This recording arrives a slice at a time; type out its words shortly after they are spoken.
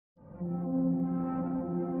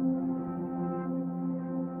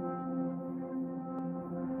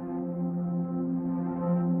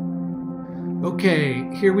Okay,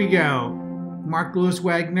 here we go. Mark Lewis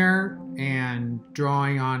Wagner and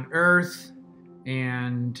drawing on Earth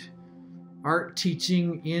and art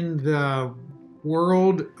teaching in the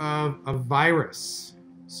world of a virus.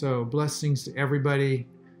 So blessings to everybody.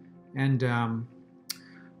 And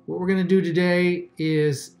what we're going to do today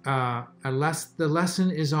is the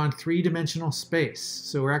lesson is on three-dimensional space.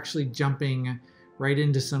 So we're actually jumping right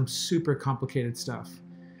into some super complicated stuff.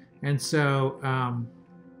 And so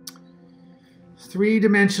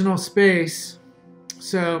three-dimensional space.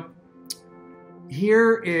 So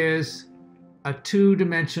here is a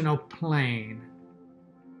two-dimensional plane.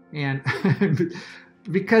 And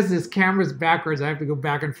because this camera's backwards, I have to go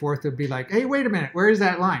back and forth to be like, hey, wait a minute, where is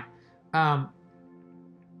that line?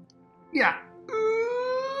 Yeah.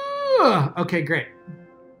 Okay, great.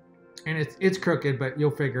 And it's crooked, but you'll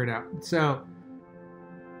figure it out. So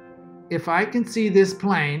if I can see this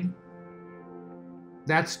plane,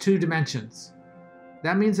 that's 2 dimensions.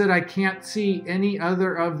 That means that I can't see any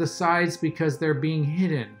other of the sides because they're being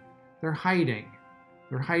hidden. They're hiding.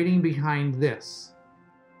 They're hiding behind this.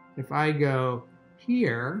 If I go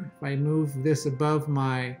here, if I move this above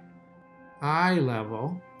my eye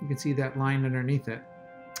level, you can see that line underneath it.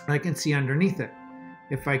 I can see underneath it.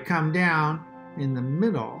 If I come down in the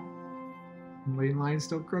middle, my line's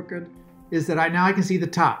still crooked, is that now I can see the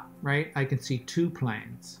top, right? I can see 2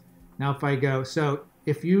 planes. Now if I go, so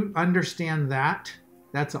if you understand that,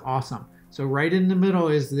 that's awesome. So right in the middle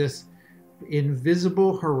is this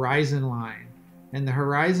invisible horizon line. And the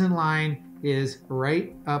horizon line is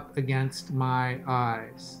right up against my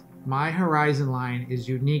eyes. My horizon line is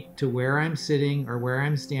unique to where I'm sitting or where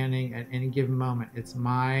I'm standing at any given moment. It's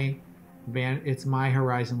my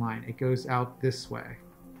horizon line. It goes out this way.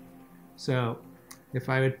 So if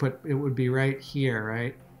I would put, it would be right here,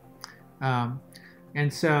 right?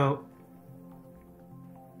 And so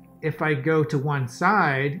if I go to one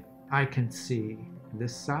side, I can see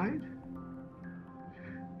this side.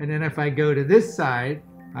 And then if I go to this side,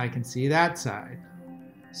 I can see that side.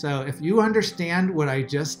 So if you understand what I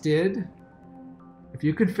just did, if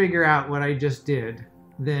you can figure out what I just did,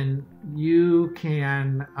 then you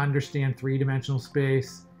can understand three-dimensional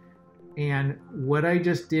space. And what I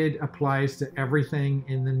just did applies to everything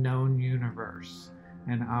in the known universe.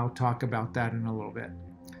 And I'll talk about that in a little bit.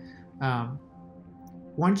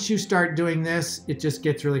 Once you start doing this, it just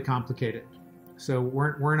gets really complicated. So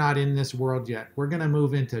we're not in this world yet. We're going to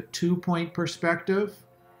move into 2-point perspective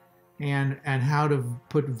and how to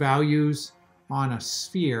put values on a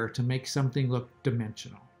sphere to make something look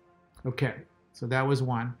dimensional. Okay, so that was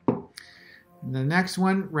one. The next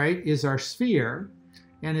one, right, is our sphere.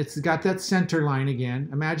 And it's got that center line again.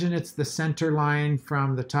 Imagine it's the center line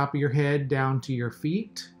from the top of your head down to your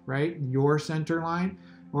feet, right? Your center line.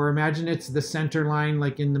 Or imagine it's the center line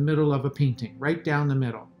like in the middle of a painting, right down the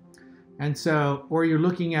middle. And so, or you're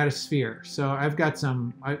looking at a sphere. So I've got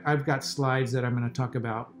slides that I'm going to talk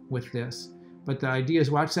about with this. But the idea is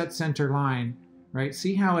watch that center line, right?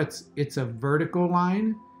 See how it's a vertical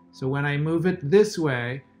line? So when I move it this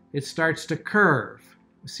way, it starts to curve.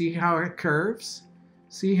 See how it curves?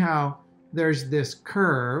 See how there's this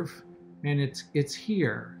curve and it's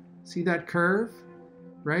here. See that curve?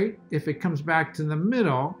 Right? If it comes back to the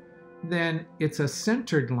middle, then it's a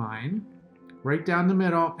centered line right down the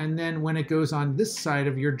middle. And then when it goes on this side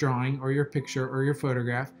of your drawing or your picture or your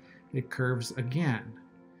photograph, it curves again.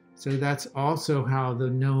 So that's also how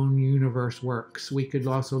the known universe works. We could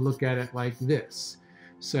also look at it like this.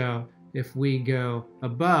 So if we go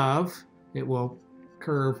above, it will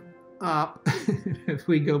curve up. If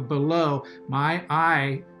we go below, my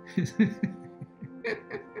eye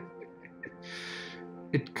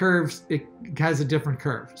it curves, it has a different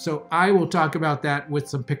curve. So I will talk about that with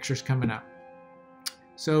some pictures coming up.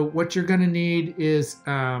 So what you're going to need is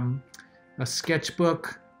a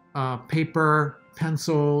sketchbook, paper,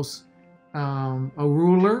 pencils, a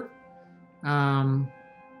ruler, and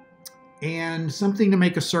something to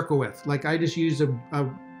make a circle with. Like I just use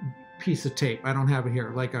a piece of tape. I don't have it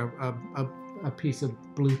here, like a piece of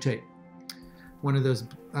blue tape. One of those,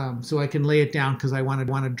 so I can lay it down because I want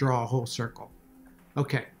to draw a whole circle.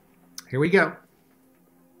 Okay, here we go.